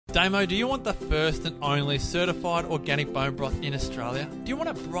Damo, do you want the first and only certified organic bone broth in Australia? Do you want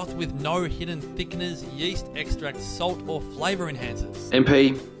a broth with no hidden thickeners, yeast extracts, salt or flavour enhancers?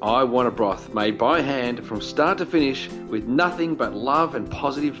 MP, I want a broth made by hand from start to finish with nothing but love and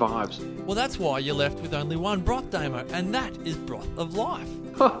positive vibes. Well, that's why you're left with only one broth, Damo, and that is Broth of Life.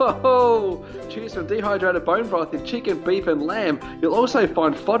 Ho ho ho! Choose from dehydrated bone broth in chicken, beef and lamb. You'll also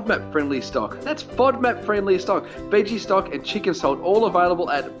find FODMAP friendly stock. That's FODMAP friendly stock, veggie stock and chicken salt, all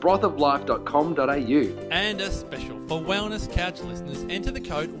available at brothoflife.com.au. And a special for Wellness Couch listeners, enter the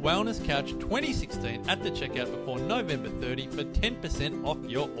code WellnessCouch2016 at the checkout before November 30 for 10% off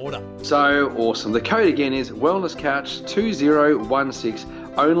your order. So awesome. The code again is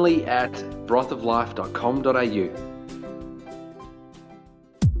WellnessCouch2016, only at brothoflife.com.au.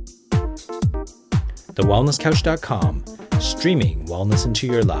 TheWellnessCouch.com, streaming wellness into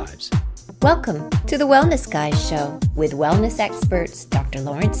your lives. Welcome to the Wellness Guys Show with wellness experts Dr.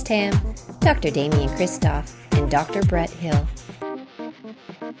 Lawrence Tam, Dr. Damien Christoph, and Dr. Brett Hill.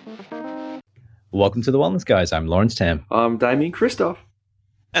 Welcome to the Wellness Guys. I'm Lawrence Tam. I'm Damien Christoph.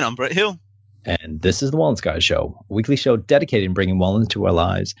 And I'm Brett Hill. And this is the Wellness Guys Show, a weekly show dedicated to bringing wellness to our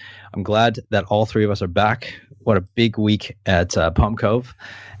lives. I'm glad that all three of us are back. What a big week at Palm Cove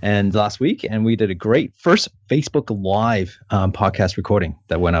and last week. And we did a great first Facebook Live podcast recording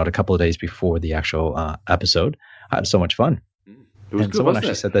that went out a couple of days before the actual episode. I had so much fun. It was and good, someone wasn't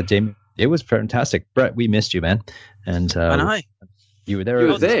actually it? said that, Jamie. It was fantastic. Brett, we missed you, man. And I know. you were there.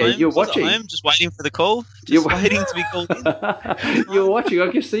 You were there. Home, You're watching. At home, just waiting for the call. You're Just waiting to be called in. You were watching.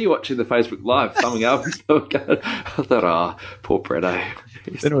 I can see you watching the Facebook Live, thumbing up. I thought, poor Bretto.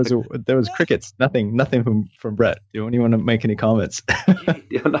 Then there was crickets. Nothing from Brett. You don't even want to make any comments.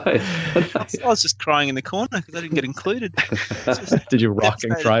 Yeah, I know. I was just crying in the corner because I didn't get included. Did you rock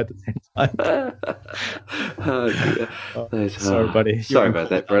and cry at the same time? Oh, dear. Sorry, buddy. Sorry about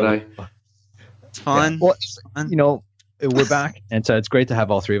that, Bretto. It's fine. Well, Fine. we're back, and so it's great to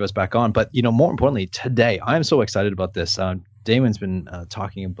have all three of us back on. But more importantly, today I am so excited about this. Damon's been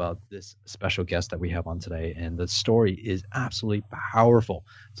talking about this special guest that we have on today, and the story is absolutely powerful.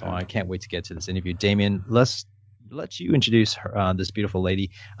 So I can't wait to get to this interview. Damien, let's let you introduce her, this beautiful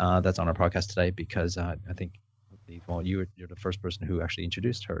lady that's on our podcast today, because I think, well, you're the first person who actually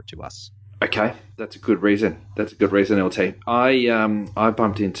introduced her to us. Okay, that's a good reason. LT. I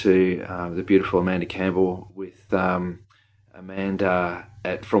bumped into the beautiful Amanda Campbell with Amanda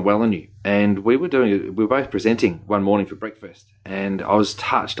from Wellenew, and we were both presenting one morning for breakfast, and I was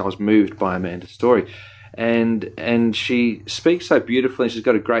touched. I was moved by Amanda's story, and she speaks so beautifully. She's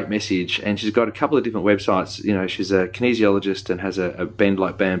got a great message, and she's got a couple of different websites. She's a kinesiologist and has a Bend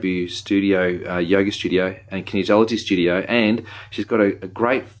Like Bamboo studio, yoga studio, and kinesiology studio, and she's got a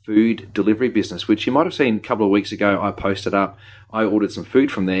great food delivery business, which you might have seen a couple of weeks ago. I posted up. I ordered some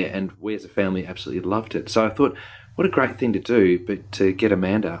food from there, and we as a family absolutely loved it. So I thought, what a great thing to do, but to get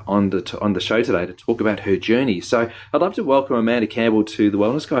Amanda on the show today to talk about her journey. So I'd love to welcome Amanda Campbell to the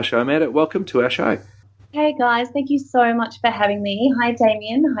Wellness Guy Show. Amanda, welcome to our show. Hey guys, thank you so much for having me. Hi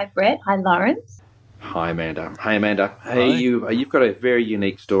Damien, hi Brett, hi Lawrence. Hi Amanda. Hey Amanda. Hi. Hey, you've got a very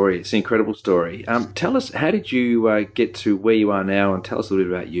unique story. It's an incredible story. Tell us, how did you get to where you are now, and tell us a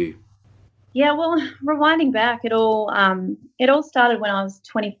little bit about you. Yeah, well, rewinding back, it all started when I was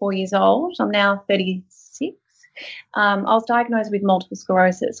 24 years old. I'm now 36. I was diagnosed with multiple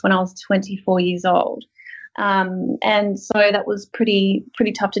sclerosis when I was 24 years old. And so that was pretty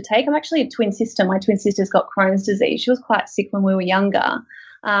tough to take. I'm actually a twin sister. My twin sister's got Crohn's disease. She was quite sick when we were younger.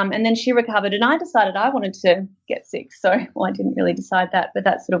 And then she recovered, and I decided I wanted to get sick. So I didn't really decide that, but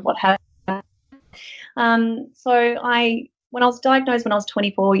that's sort of what happened. When I was diagnosed when I was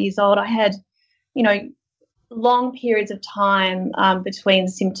 24 years old, I had, long periods of time between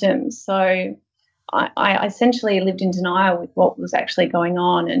symptoms. So I essentially lived in denial with what was actually going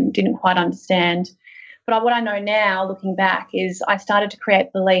on and didn't quite understand. But what I know now, looking back, is I started to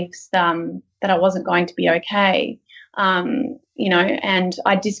create beliefs that I wasn't going to be okay, and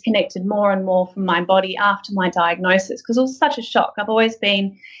I disconnected more and more from my body after my diagnosis because it was such a shock. I've always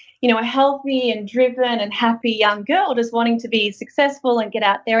been, a healthy and driven and happy young girl just wanting to be successful and get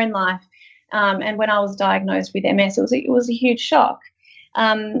out there in life. And when I was diagnosed with MS, it was a huge shock.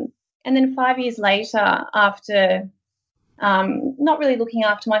 And then 5 years later, after not really looking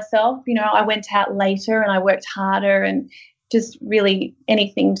after myself, I went out later and I worked harder and just really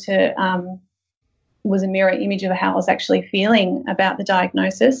anything was a mirror image of how I was actually feeling about the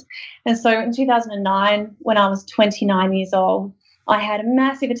diagnosis. And so in 2009, when I was 29 years old, I had a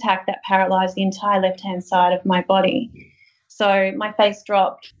massive attack that paralyzed the entire left-hand side of my body. So my face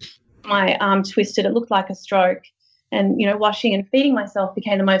dropped, my arm twisted, it looked like a stroke. and washing and feeding myself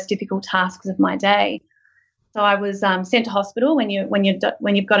became the most difficult tasks of my day. So I was sent to hospital. When you've got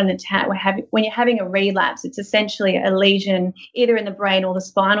an attack, when you're having a relapse, it's essentially a lesion either in the brain or the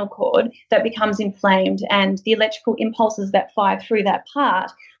spinal cord that becomes inflamed, and the electrical impulses that fire through that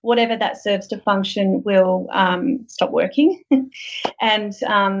part, whatever that serves to function, will stop working. And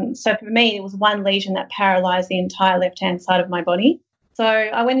so for me, it was one lesion that paralysed the entire left-hand side of my body. So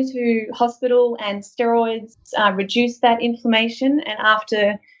I went into hospital, and steroids reduced that inflammation, and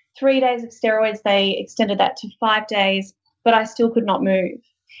after 3 days of steroids, they extended that to 5 days, but I still could not move.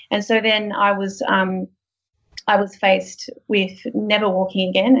 And so then I was faced with never walking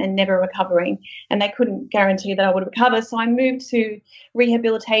again and never recovering, and they couldn't guarantee that I would recover. So I moved to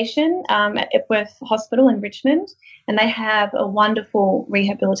rehabilitation at Epworth Hospital in Richmond, and they have a wonderful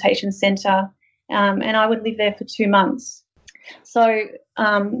rehabilitation centre, and I would live there for 2 months. So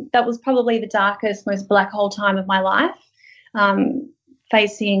that was probably the darkest, most black hole time of my life,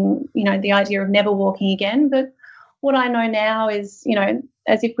 facing, the idea of never walking again. But what I know now is,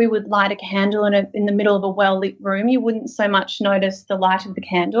 as if we would light a candle in the middle of a well-lit room, you wouldn't so much notice the light of the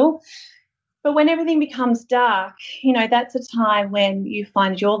candle. But when everything becomes dark, that's a time when you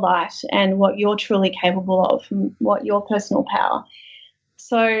find your light and what you're truly capable of, and what your personal power.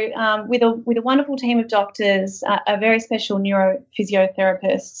 So with a wonderful team of doctors, a very special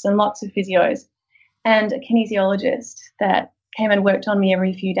neurophysiotherapists and lots of physios, and a kinesiologist that came and worked on me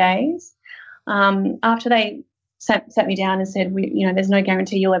every few days. After they sat me down and said, there's no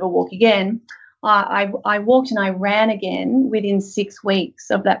guarantee you'll ever walk again, I walked and I ran again within 6 weeks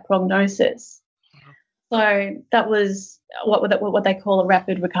of that prognosis. So that was what they call a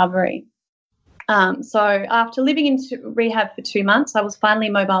rapid recovery. So after living in rehab for 2 months, I was finally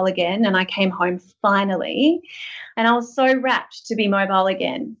mobile again, and I came home finally, and I was so rapt to be mobile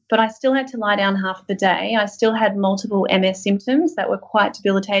again. But I still had to lie down half of the day. I still had multiple MS symptoms that were quite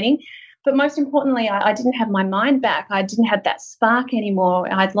debilitating. But most importantly, I didn't have my mind back. I didn't have that spark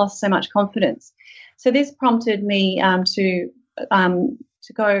anymore. I'd lost so much confidence. So this prompted me to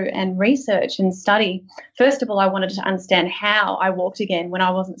go and research and study. First of all, I wanted to understand how I walked again when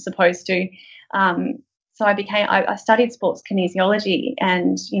I wasn't supposed to. So I studied sports kinesiology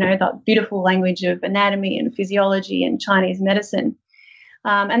and, the beautiful language of anatomy and physiology and Chinese medicine.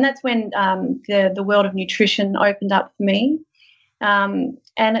 And that's when the world of nutrition opened up for me. And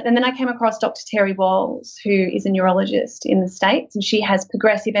then I came across Dr. Terry Walls, who is a neurologist in the States, and she has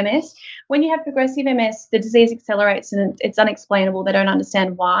progressive MS. When you have progressive MS, the disease accelerates and it's unexplainable. They don't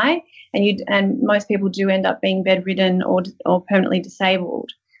understand why, and most people do end up being bedridden or permanently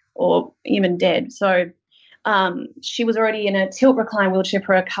disabled or even dead. So she was already in a tilt recline wheelchair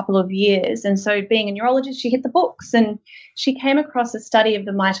for a couple of years, and so being a neurologist, she hit the books and she came across a study of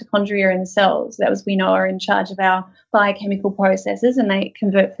the mitochondria in the cells that, as we know, are in charge of our biochemical processes, and they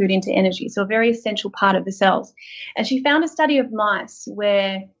convert food into energy, so a very essential part of the cells. And she found a study of mice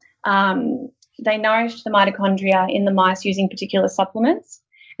where they nourished the mitochondria in the mice using particular supplements,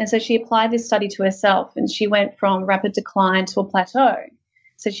 and so she applied this study to herself, and she went from rapid decline to a plateau.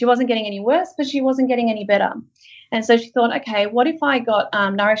 So she wasn't getting any worse, but she wasn't getting any better. And so she thought, okay, what if I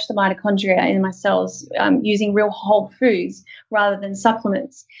nourished the mitochondria in my cells using real whole foods rather than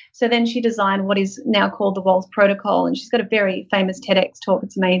supplements? So then she designed what is now called the Walls Protocol, and she's got a very famous TEDx talk.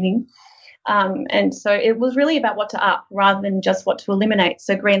 It's amazing. And so it was really about what to up rather than just what to eliminate.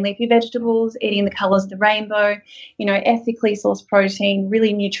 So green leafy vegetables, eating the colours of the rainbow, ethically sourced protein,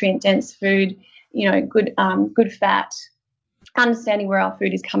 really nutrient-dense food, good fat, understanding where our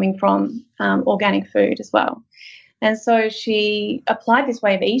food is coming from, organic food as well. And so she applied this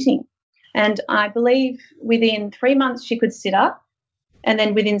way of eating. And I believe within 3 months she could sit up, and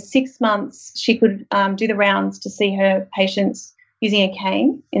then within 6 months she could do the rounds to see her patients using a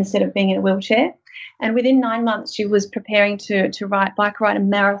cane instead of being in a wheelchair. And within 9 months she was preparing to bike ride a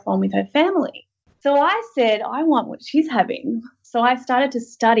marathon with her family. So I said, I want what she's having. So I started to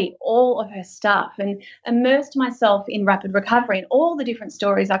study all of her stuff and immersed myself in rapid recovery and all the different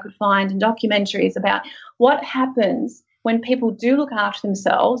stories I could find and documentaries about what happens when people do look after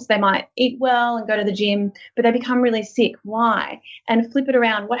themselves. They might eat well and go to the gym, but they become really sick. Why? And flip it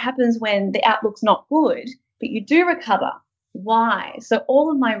around. What happens when the outlook's not good, but you do recover? Why? So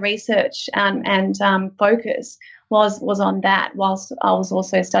all of my research and focus was on that, whilst I was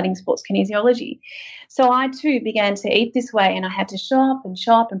also studying sports kinesiology. So I too began to eat this way, and I had to shop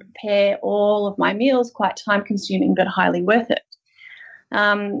and prepare all of my meals, quite time consuming but highly worth it.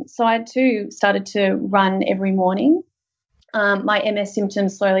 So I too started to run every morning. My MS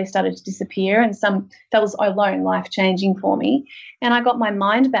symptoms slowly started to disappear, and that was alone life-changing for me. And I got my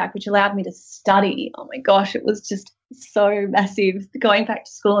mind back, which allowed me to study. Oh my gosh, it was just so massive, going back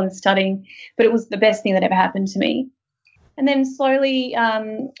to school and studying, but it was the best thing that ever happened to me. And then slowly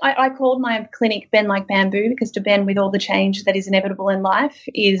I called my clinic Bend Like Bamboo, because to bend with all the change that is inevitable in life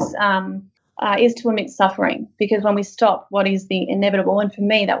is to omit suffering, because when we stop what is the inevitable, and for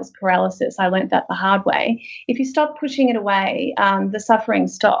me that was paralysis, I learned that the hard way. If you stop pushing it away, the suffering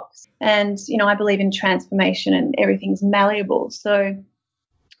stops. And, I believe in transformation and everything's malleable. So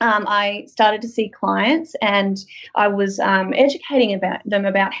I started to see clients, and I was educating them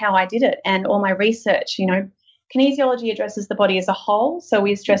about how I did it and all my research. Kinesiology addresses the body as a whole, so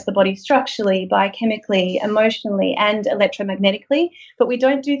we address the body structurally, biochemically, emotionally, and electromagnetically, but we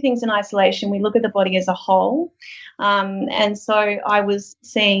don't do things in isolation. We look at the body as a whole. And so I was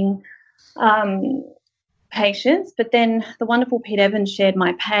seeing patients, but then the wonderful Pete Evans shared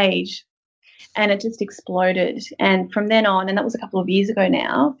my page, and it just exploded. And from then on, and that was a couple of years ago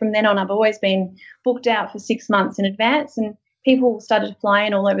now, from then on I've always been booked out for 6 months in advance, and people started to fly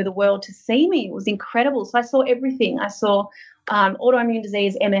in all over the world to see me. It was incredible. So I saw everything. I saw autoimmune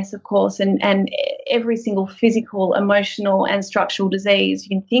disease, MS, of course, and every single physical, emotional, and structural disease you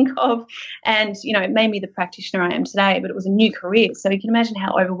can think of. And, it made me the practitioner I am today, but it was a new career. So you can imagine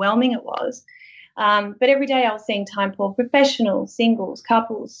how overwhelming it was. But every day I was seeing time poor professionals, singles,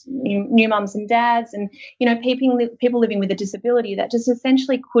 couples, new mums and dads, and, people living with a disability that just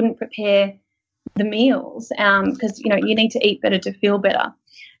essentially couldn't prepare the meals because, you need to eat better to feel better.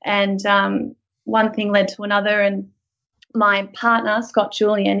 And one thing led to another, and my partner, Scott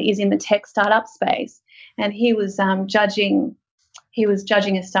Julian, is in the tech startup space, and he was judging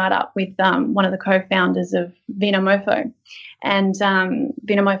a startup with one of the co-founders of Vinomofo. And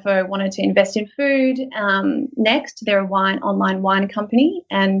Vinomofo wanted to invest in food next. They're a online wine company,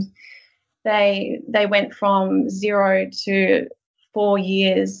 and they went from 0 to 4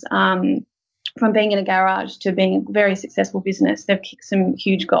 years from being in a garage to being a very successful business. They've kicked some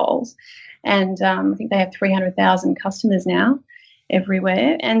huge goals, and I think they have 300,000 customers now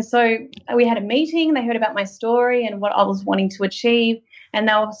everywhere. And so we had a meeting. They heard about my story and what I was wanting to achieve, and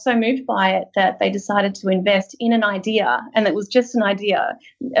they were so moved by it that they decided to invest in an idea, and it was just an idea,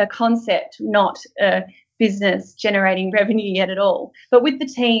 a concept, not a business generating revenue yet at all. But with the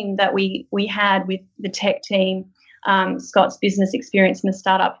team that we had, with the tech team, Scott's business experience in the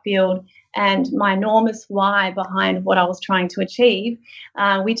startup field, and my enormous why behind what I was trying to achieve,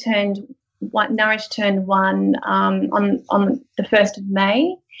 Nourish turned 1 on the 1st of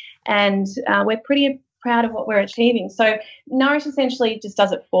May, and we're pretty proud of what we're achieving. So Nourish essentially just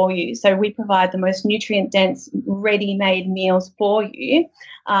does it for you. So we provide the most nutrient-dense, ready-made meals for you,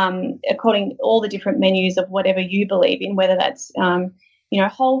 according to all the different menus of whatever you believe in, whether that's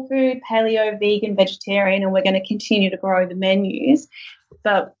whole food, paleo, vegan, vegetarian, and we're going to continue to grow the menus.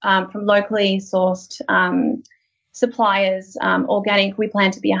 But from locally sourced suppliers, organic, we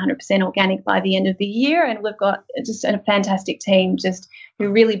plan to be 100% organic by the end of the year, and we've got just a fantastic team who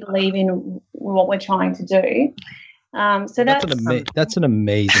really believe in what we're trying to do. So that's an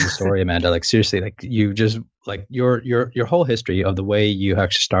amazing story, Amanda. Like, seriously, like, you just, like, your whole history of the way you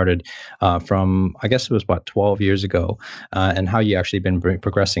actually started from, I guess it was 12 years ago, and how you actually been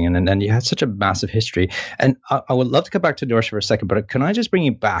progressing, and you had such a massive history. And I would love to come back to Nourish for a second, but can I just bring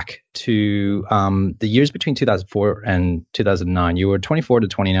you back to the years between 2004 and 2009? You were 24 to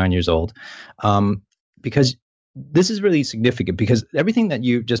 29 years old, because this is really significant, because everything that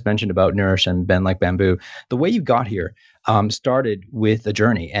you just mentioned about Nourish and Bend Like Bamboo, the way you got here started with a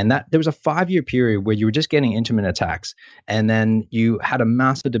journey, and that there was a 5-year period where you were just getting intermittent attacks, and then you had a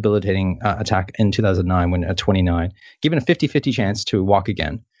massive debilitating attack in 2009 when at 29, given a 50-50 chance to walk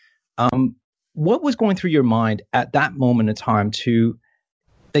again. What was going through your mind at that moment in time to,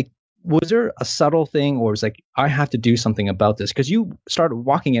 like, was there a subtle thing, or was like, I have to do something about this? Because you started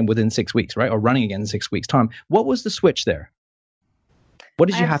walking in within 6 weeks, right? Or running again in 6 weeks' time. What was the switch there? What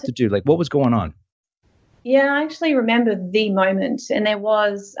did you have to do? Like, what was going on? Yeah, I actually remember the moment, and there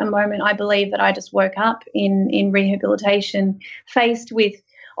was a moment, I believe, that I just woke up in rehabilitation, faced with,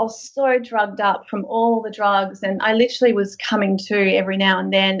 I was so drugged up from all the drugs, and I literally was coming to every now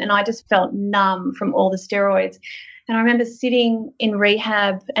and then, and I just felt numb from all the steroids. And I remember sitting in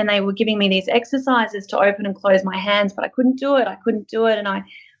rehab, and they were giving me these exercises to open and close my hands, but I couldn't do it. And I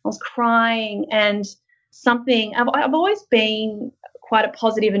was crying, and I've always been quite a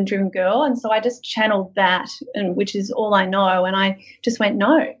positive and driven girl, and so I just channeled that, and which is all I know, and I just went,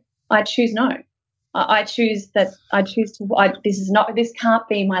 no, I choose no. This can't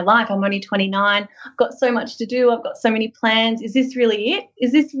be my life. I'm only 29. I've got so much to do. I've got so many plans. Is this really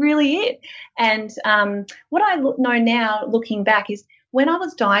it? And what I know now, looking back, is when I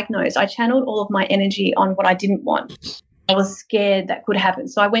was diagnosed, I channeled all of my energy on what I didn't want. I was scared that could happen.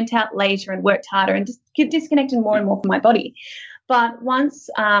 So I went out later and worked harder and just disconnected more and more from my body. But once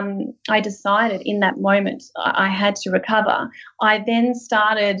I decided in that moment I had to recover, I then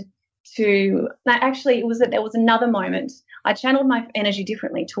started to – actually, there was another moment. I channeled my energy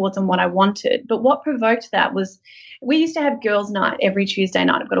differently towards what I wanted. But what provoked that was we used to have girls' night every Tuesday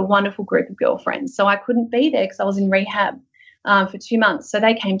night. I've got a wonderful group of girlfriends. So I couldn't be there because I was in rehab for 2 months. So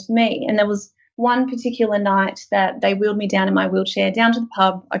they came to me, and there was one particular night that they wheeled me down in my wheelchair down to the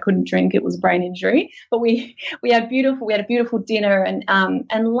pub. I couldn't drink; it was a brain injury. But we had a beautiful dinner and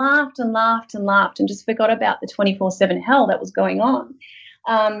laughed and laughed and laughed and just forgot about the 24/7 hell that was going on.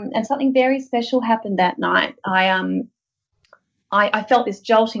 And something very special happened that night. I felt this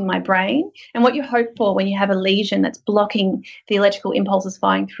jolting in my brain, and what you hope for when you have a lesion that's blocking the electrical impulses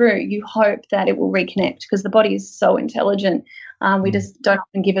flowing through, you hope that it will reconnect because the body is so intelligent. We just don't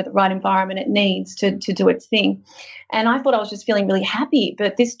often give it the right environment it needs to do its thing. And I thought I was just feeling really happy,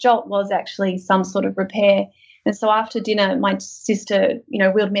 but this jolt was actually some sort of repair. And so after dinner, my sister,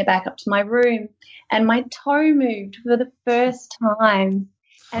 wheeled me back up to my room, and my toe moved for the first time.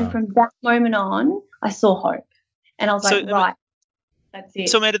 And from that moment on, I saw hope. And I was like, right. That's it.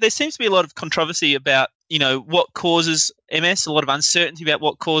 So, Amanda, there seems to be a lot of controversy about, what causes MS, a lot of uncertainty about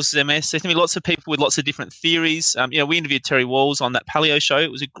what causes MS. There can be lots of people with lots of different theories. We interviewed Terry Walls on that paleo show.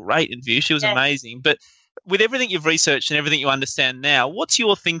 It was a great interview. She was amazing. But with everything you've researched and everything you understand now, what's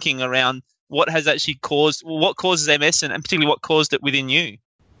your thinking around what causes MS and particularly what caused it within you?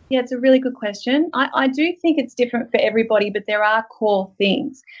 Yeah, it's a really good question. I do think it's different for everybody, but there are core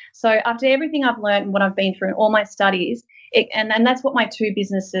things. So after everything I've learned and what I've been through in all my studies, and that's what my two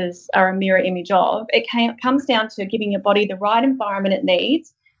businesses are a mirror image of, it comes down to giving your body the right environment it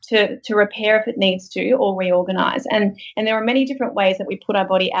needs to repair if it needs to or reorganize. And there are many different ways that we put our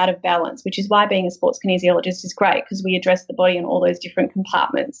body out of balance, which is why being a sports kinesiologist is great because we address the body in all those different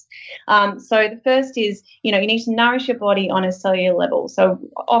compartments. So the first is, you need to nourish your body on a cellular level. So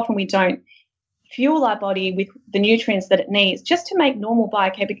often we don't fuel our body with the nutrients that it needs just to make normal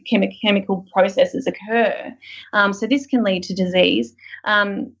biochemical processes occur. So this can lead to disease.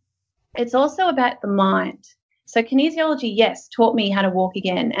 It's also about the mind. So kinesiology, yes, taught me how to walk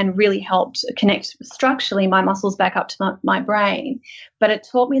again and really helped connect structurally my muscles back up to my brain. But it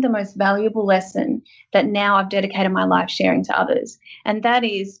taught me the most valuable lesson that now I've dedicated my life sharing to others. And that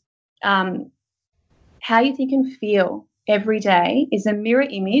is how you think and feel every day is a mirror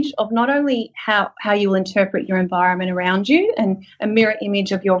image of not only how you will interpret your environment around you and a mirror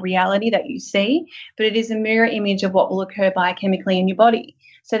image of your reality that you see, but it is a mirror image of what will occur biochemically in your body.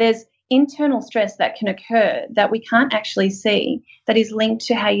 So there's internal stress that can occur that we can't actually see that is linked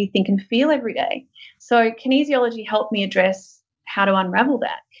to how you think and feel every day. So kinesiology helped me address how to unravel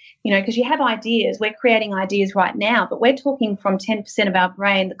that, because you have ideas. We're creating ideas right now, but we're talking from 10% of our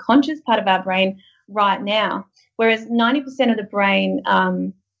brain, the conscious part of our brain right now, whereas 90% of the brain,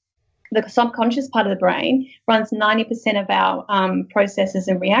 the subconscious part of the brain runs 90% of our processes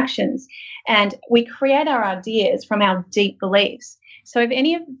and reactions. And we create our ideas from our deep beliefs. So if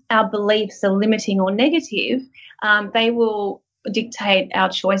any of our beliefs are limiting or negative, they will dictate our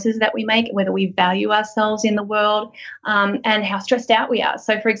choices that we make, whether we value ourselves in the world, and how stressed out we are.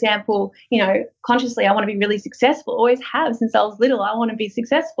 So, for example, consciously I want to be really successful, always have since I was little, I want to be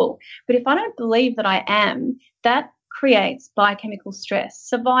successful. But if I don't believe that I am, that creates biochemical stress,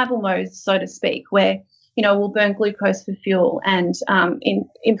 survival mode, so to speak, where, we'll burn glucose for fuel and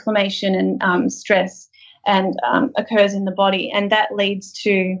inflammation and stress and occurs in the body, and that leads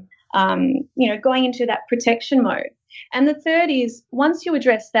to going into that protection mode. And the third is once you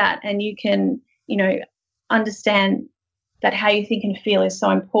address that and you can understand that how you think and feel is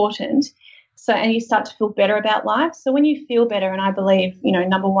so important, and you start to feel better about life. So when you feel better, and I believe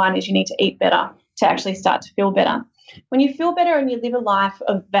number one is you need to eat better to actually start to feel better. When you feel better and you live a life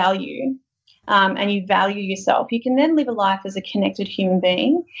of value, and you value yourself, you can then live a life as a connected human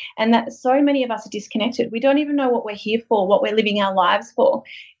being. And that so many of us are disconnected. We don't even know what we're here for, what we're living our lives for.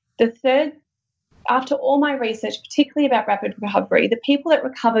 The third, after all my research, particularly about rapid recovery, the people that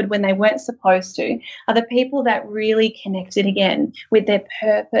recovered when they weren't supposed to are the people that really connected again with their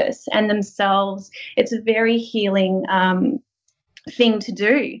purpose and themselves. It's a very healing thing to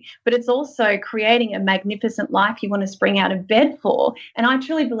do, but it's also creating a magnificent life you want to spring out of bed for. And I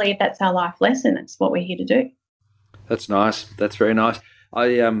truly believe that's our life lesson. That's what we're here to do. That's nice. That's very nice.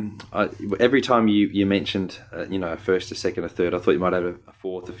 I every time you mentioned a first, a second, a third, I thought you might have a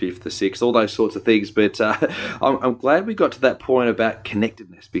fourth, a fifth, a sixth, all those sorts of things. But I'm glad we got to that point about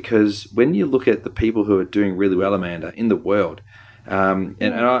connectedness, because when you look at the people who are doing really well, Amanda, in the world,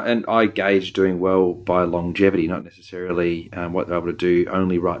 And I gauge doing well by longevity, not necessarily what they're able to do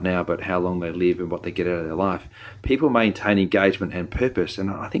only right now, but how long they live and what they get out of their life. People maintain engagement and purpose, and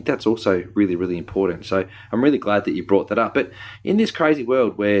I think that's also really, really important. So I'm really glad that you brought that up. But in this crazy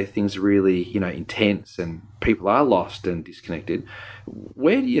world where things are really, intense and people are lost and disconnected,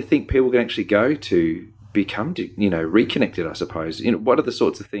 where do you think people can actually go to become, reconnected, I suppose? What are the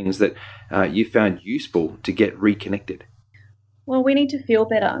sorts of things that you found useful to get reconnected? Well, we need to feel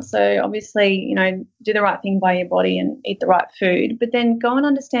better. So obviously, do the right thing by your body and eat the right food, but then go and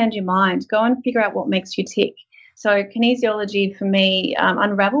understand your mind. Go and figure out what makes you tick. So kinesiology for me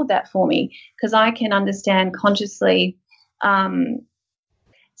unraveled that for me, because I can understand consciously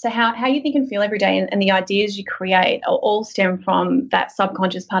so how you think and feel every day and the ideas you create all stem from that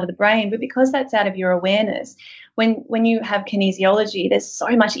subconscious part of the brain. But because that's out of your awareness, when you have kinesiology, there's so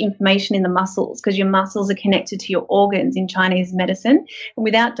much information in the muscles, because your muscles are connected to your organs in Chinese medicine. And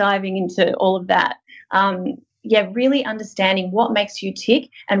without diving into all of that, really understanding what makes you tick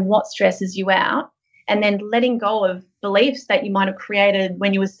and what stresses you out, and then letting go of beliefs that you might have created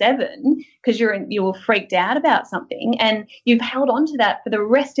when you were 7 because you were freaked out about something, and you've held on to that for the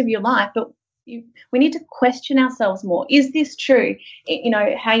rest of your life. But we need to question ourselves more. Is this true?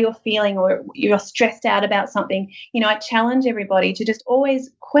 How you're feeling, or you're stressed out about something. I challenge everybody to just always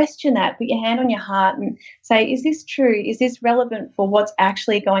question that. Put your hand on your heart and say, is this true? Is this relevant for what's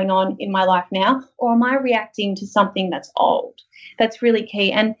actually going on in my life now? Or am I reacting to something that's old? That's really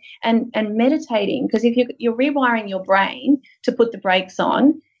key. And meditating, because if you're rewiring your brain to put the brakes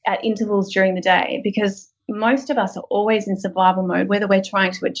on at intervals during the day, because most of us are always in survival mode, whether we're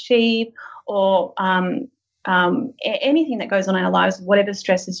trying to achieve or anything that goes on in our lives, whatever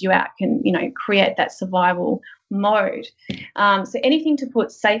stresses you out can, create that survival mode. So anything to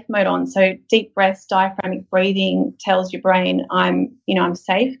put safe mode on. So deep breaths, diaphragmatic breathing tells your brain I'm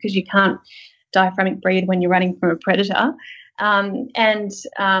safe, because you can't diaphragmatic breathe when you're running from a predator.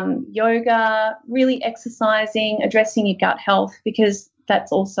 Yoga, really exercising, addressing your gut health, because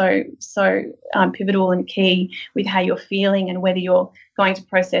that's also so pivotal and key with how you're feeling and whether you're going to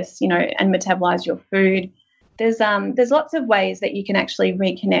process, and metabolize your food. There's lots of ways that you can actually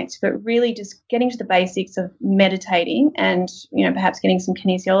reconnect, but really just getting to the basics of meditating and, perhaps getting some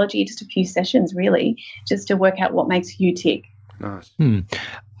kinesiology, just a few sessions really, just to work out what makes you tick. Nice.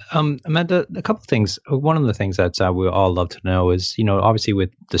 Amanda, a couple of things. One of the things that we all love to know is, obviously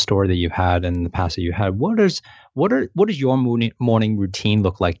with the story that you've had and the past that you had, what does your morning routine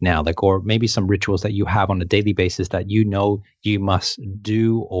look like now? Like, or maybe some rituals that you have on a daily basis that you must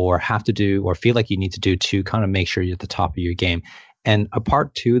do or have to do or feel like you need to do to kind of make sure you're at the top of your game. And a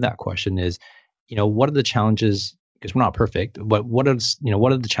part two of that question is, what are the challenges? Because we're not perfect, but what are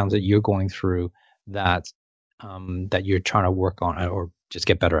the challenges that you're going through that you're trying to work on or just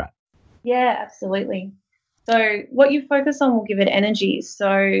get better at? Yeah, absolutely. So what you focus on will give it energy. So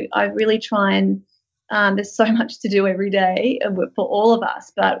I really try and there's so much to do every day for all of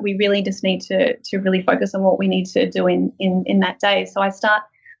us, but we really just need to really focus on what we need to do in that day. So I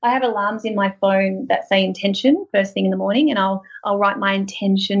have alarms in my phone that say intention first thing in the morning, and I'll write my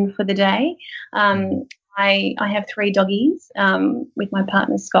intention for the day. I have 3 doggies with my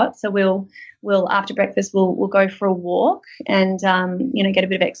partner Scott, so we'll after breakfast we'll go for a walk and get a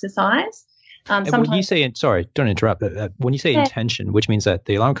bit of exercise. And when you say, sorry, don't interrupt. When you say intention, which means that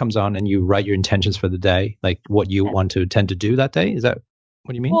the alarm comes on and you write your intentions for the day, like what you want to tend to do that day. Is that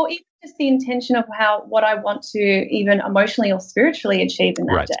what you mean? Well, even just the intention of what I want to even emotionally or spiritually achieve in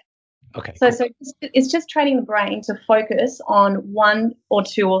that day. Okay. So it's just training the brain to focus on 1 or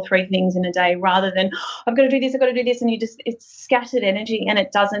 2 or 3 things in a day, rather than I've got to do this, and it's scattered energy and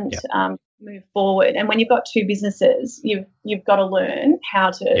it doesn't move forward. And when you've got 2 businesses, you've got to learn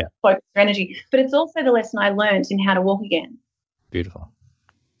how to focus your energy. But it's also the lesson I learned in how to walk again. Beautiful.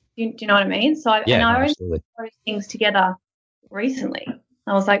 Do you know what I mean? So I only put those things together recently.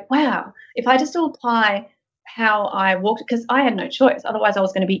 I was like, wow, if I just apply how I walked, because I had no choice. Otherwise, I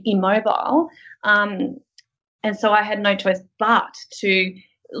was going to be immobile. And so I had no choice but to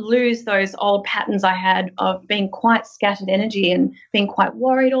lose those old patterns I had of being quite scattered energy and being quite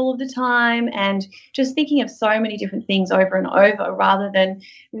worried all of the time and just thinking of so many different things over and over, rather than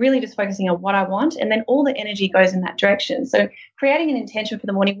really just focusing on what I want. And then all the energy goes in that direction. So creating an intention for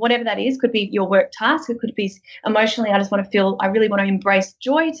the morning, whatever that is, could be your work task. It could be emotionally, I really want to embrace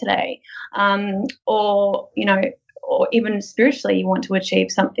joy today. Or even spiritually, you want to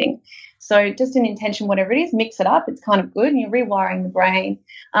achieve something. So just an intention, whatever it is, mix it up. It's kind of good, and you're rewiring the brain.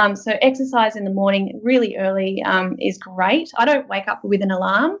 So exercise in the morning really early is great. I don't wake up with an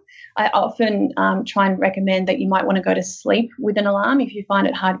alarm. I often try and recommend that you might want to go to sleep with an alarm if you find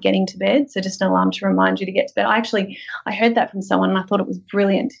it hard getting to bed. So just an alarm to remind you to get to bed. I heard that from someone and I thought it was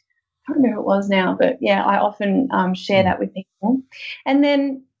brilliant. I don't remember who it was now, but yeah, I often share that with people. And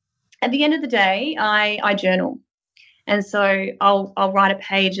then at the end of the day, I journal. And so I'll write a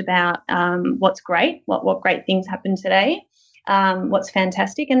page about what's great, what great things happened today, what's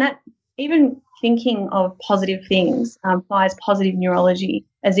fantastic, and that even thinking of positive things applies positive neurology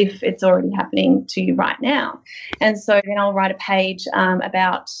as if it's already happening to you right now. And so then I'll write a page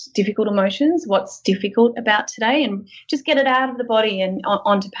about difficult emotions, what's difficult about today, and just get it out of the body and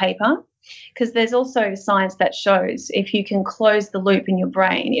onto paper. Because there's also science that shows if you can close the loop in your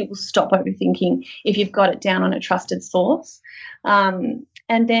brain, it will stop overthinking if you've got it down on a trusted source. And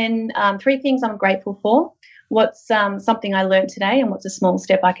then 3 things I'm grateful for. What's something I learned today, and what's a small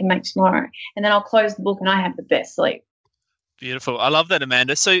step I can make tomorrow. And then I'll close the book and I have the best sleep. Beautiful. I love that,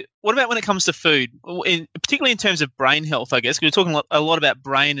 Amanda. So what about when it comes to food, particularly in terms of brain health, I guess? We're talking a lot about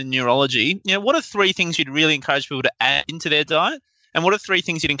brain and neurology. What are 3 things you'd really encourage people to add into their diet? And what are 3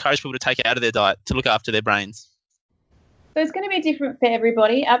 things you'd encourage people to take out of their diet to look after their brains? So it's going to be different for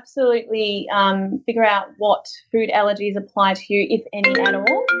everybody. Absolutely figure out what food allergies apply to you, if any at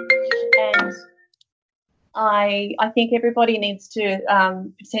all. And I think everybody needs to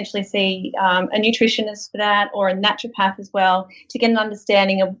potentially see a nutritionist for that, or a naturopath as well, to get an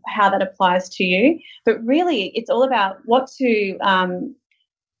understanding of how that applies to you. But really, it's all about what to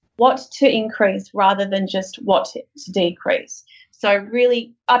increase rather than just what to decrease. So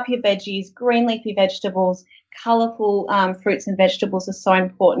really up your veggies, green leafy vegetables, colourful fruits and vegetables are so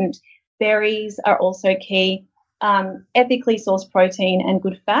important. Berries are also key. Ethically sourced protein and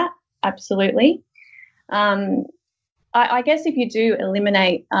good fat, absolutely. I guess if you do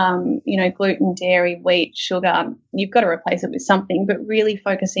eliminate, gluten, dairy, wheat, sugar, you've got to replace it with something, but really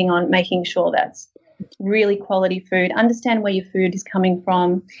focusing on making sure that's really quality food. Understand where your food is coming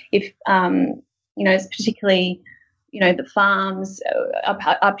from. If, it's particularly, the farms,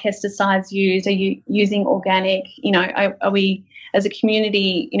 are pesticides used? Are you using organic? Are we as a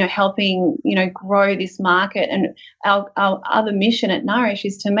community, helping, grow this market? And our other mission at Nourish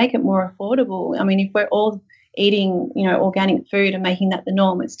is to make it more affordable. I mean, if we're all eating, organic food and making that the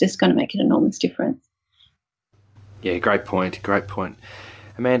norm, it's just going to make an enormous difference. Yeah, great point.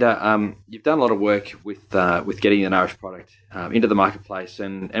 Amanda, you've done a lot of work with getting the Nourish product into the marketplace,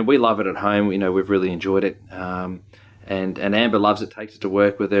 and we love it at home. We've really enjoyed it. And Amber loves it, takes it to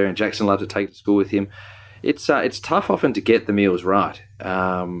work with her, and Jackson loves it, takes it to school with him. It's tough often to get the meals right,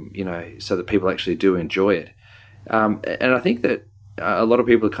 so that people actually do enjoy it. And I think that a lot of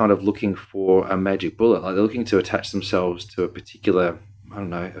people are kind of looking for a magic bullet, like they're looking to attach themselves to a particular,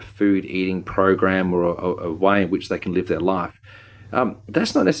 a food eating program or a way in which they can live their life.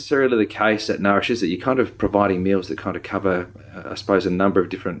 That's not necessarily the case at Nourish, is it? You're kind of providing meals that kind of cover, I suppose, a number of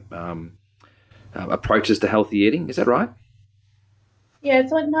different approaches to healthy eating. Is that right? Yeah,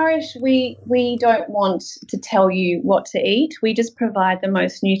 so at Nourish, we don't want to tell you what to eat. We just provide the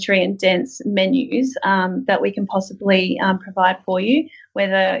most nutrient-dense menus that we can possibly provide for you.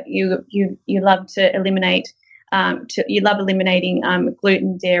 Whether you love to eliminate, you love eliminating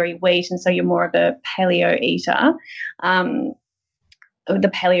gluten, dairy, wheat, and so you're more of a paleo eater. The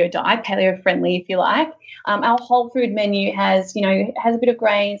paleo diet, paleo friendly, if you like. Our whole food menu has a bit of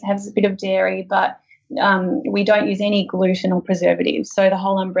grains, has a bit of dairy, but we don't use any gluten or preservatives. So the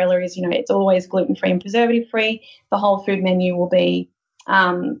whole umbrella is, it's always gluten-free and preservative-free. The whole food menu will be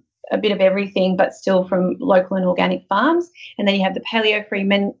a bit of everything, but still from local and organic farms. And then you have the paleo-free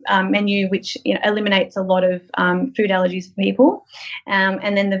menu, which eliminates a lot of food allergies for people.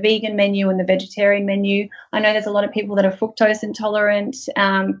 And then the vegan menu and the vegetarian menu. I know there's a lot of people that are fructose intolerant,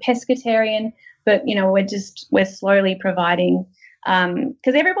 pescatarian, but we're slowly providing.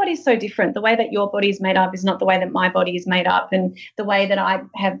 Because everybody's so different. The way that your body is made up is not the way that my body is made up, and the way that I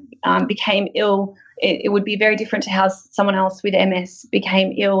have became ill, it would be very different to how someone else with MS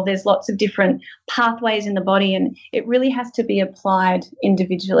became ill. There's lots of different pathways in the body, and it really has to be applied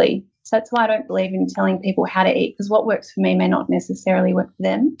individually. So that's why I don't believe in telling people how to eat, because what works for me may not necessarily work for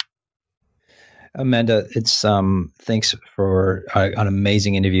them. Amanda, it's thanks for an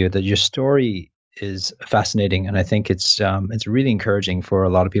amazing interview. That your story is fascinating, and I think it's really encouraging for a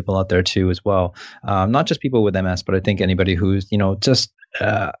lot of people out there too as well. Not just people with MS, but I think anybody who's just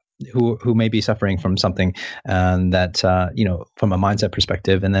who may be suffering from something that from a mindset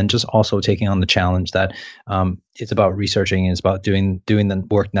perspective, and then just also taking on the challenge that it's about researching and it's about doing the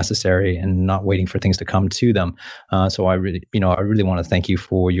work necessary and not waiting for things to come to them. So I really want to thank you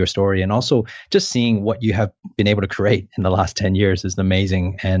for your story, and also just seeing what you have been able to create in the last 10 years is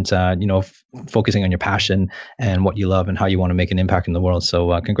amazing. And focusing on your passion and what you love and how you want to make an impact in the world.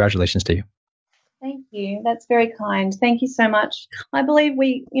 So congratulations to you. Thank you. That's very kind. Thank you so much. I believe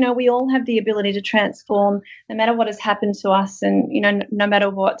we all have the ability to transform, no matter what has happened to us, and no matter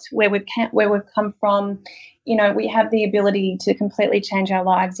where we've come from. We have the ability to completely change our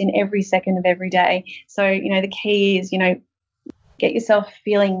lives in every second of every day. So the key is get yourself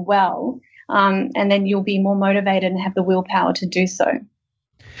feeling well, and then you'll be more motivated and have the willpower to do so.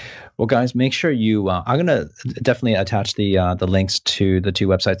 Well, guys, make sure you. I'm gonna definitely attach the links to the two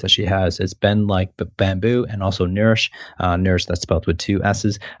websites that she has. It's Bend Like Bamboo and also Nourish. Nourish, that's spelled with 2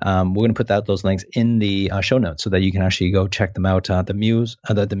 S's. We're gonna put those links in the show notes so that you can actually go check them out. The meals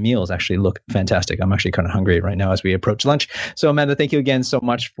actually look fantastic. I'm actually kind of hungry right now as we approach lunch. So Amanda, thank you again so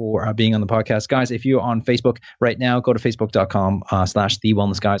much for being on the podcast, guys. If you're on Facebook right now, go to facebook.com/The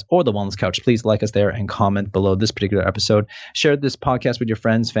Wellness Guys or The Wellness Couch. Please like us there and comment below this particular episode. Share this podcast with your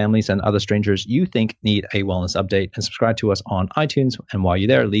friends, families, and other strangers you think need a wellness update, and subscribe to us on iTunes. And while you're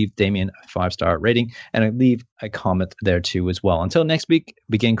there, leave Damien a 5-star rating and leave a comment there too as well. Until next week,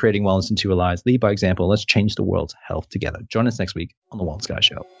 begin creating wellness into your lives. Lead by example. Let's change the world's health together. Join us next week on The Wellness Guy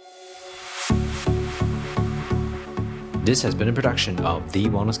Show. This has been a production of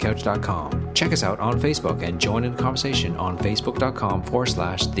TheWellnessCouch.com. Check us out on Facebook and join in the conversation on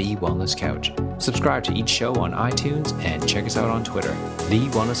Facebook.com/The Wellness Couch. Subscribe to each show on iTunes and check us out on Twitter. The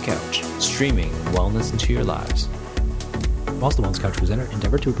Wellness Couch, streaming wellness into your lives. Whilst the Wellness Couch presenter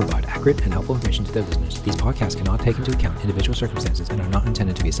endeavor to provide accurate and helpful information to their listeners, these podcasts cannot take into account individual circumstances and are not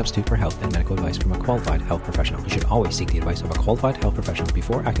intended to be a substitute for health and medical advice from a qualified health professional. You should always seek the advice of a qualified health professional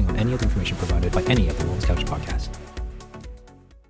before acting on any of the information provided by any of the Wellness Couch podcasts.